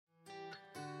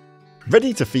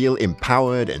Ready to feel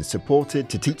empowered and supported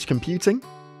to teach computing?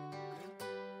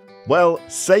 Well,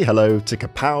 say hello to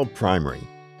Kapow Primary,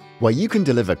 where you can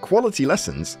deliver quality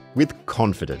lessons with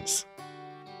confidence.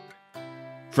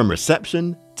 From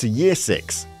reception to Year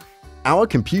 6, our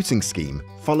computing scheme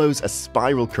follows a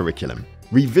spiral curriculum,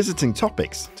 revisiting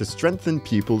topics to strengthen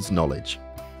pupils' knowledge.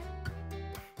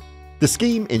 The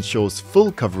scheme ensures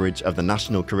full coverage of the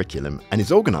national curriculum and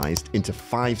is organised into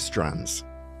 5 strands: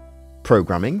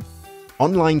 programming,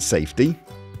 online safety,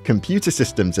 computer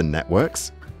systems and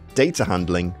networks, data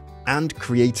handling, and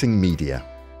creating media.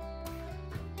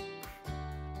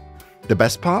 The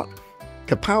best part?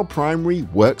 Kapow Primary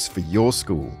works for your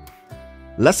school.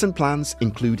 Lesson plans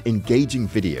include engaging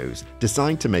videos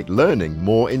designed to make learning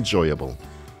more enjoyable.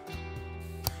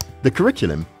 The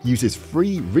curriculum uses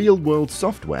free real-world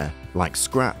software like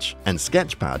Scratch and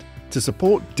Sketchpad to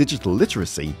support digital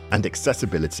literacy and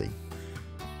accessibility.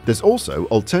 There's also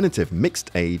alternative mixed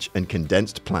age and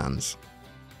condensed plans.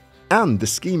 And the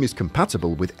scheme is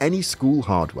compatible with any school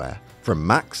hardware, from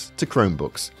Macs to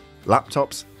Chromebooks,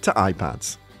 laptops to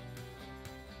iPads.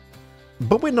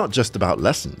 But we're not just about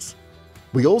lessons.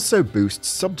 We also boost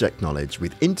subject knowledge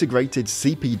with integrated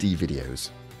CPD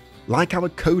videos, like our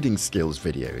coding skills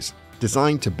videos,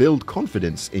 designed to build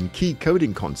confidence in key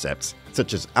coding concepts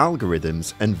such as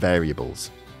algorithms and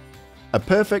variables. A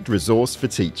perfect resource for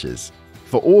teachers,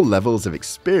 for all levels of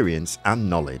experience and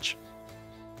knowledge.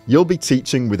 You'll be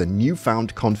teaching with a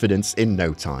newfound confidence in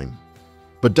no time.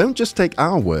 But don't just take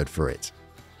our word for it.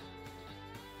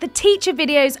 The teacher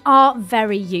videos are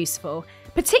very useful,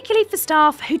 particularly for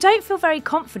staff who don't feel very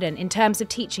confident in terms of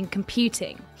teaching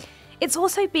computing. It's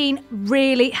also been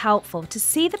really helpful to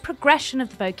see the progression of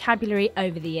the vocabulary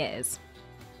over the years.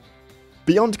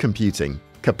 Beyond computing,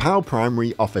 Kapow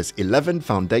Primary offers 11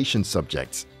 foundation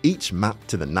subjects, each mapped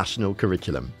to the national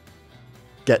curriculum.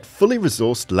 Get fully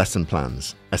resourced lesson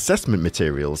plans, assessment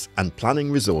materials, and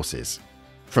planning resources,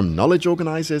 from knowledge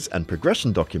organisers and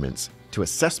progression documents to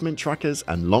assessment trackers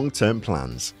and long-term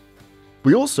plans.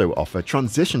 We also offer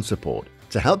transition support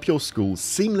to help your school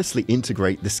seamlessly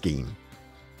integrate the scheme.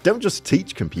 Don't just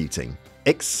teach computing,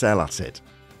 excel at it.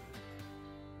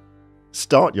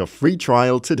 Start your free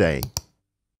trial today.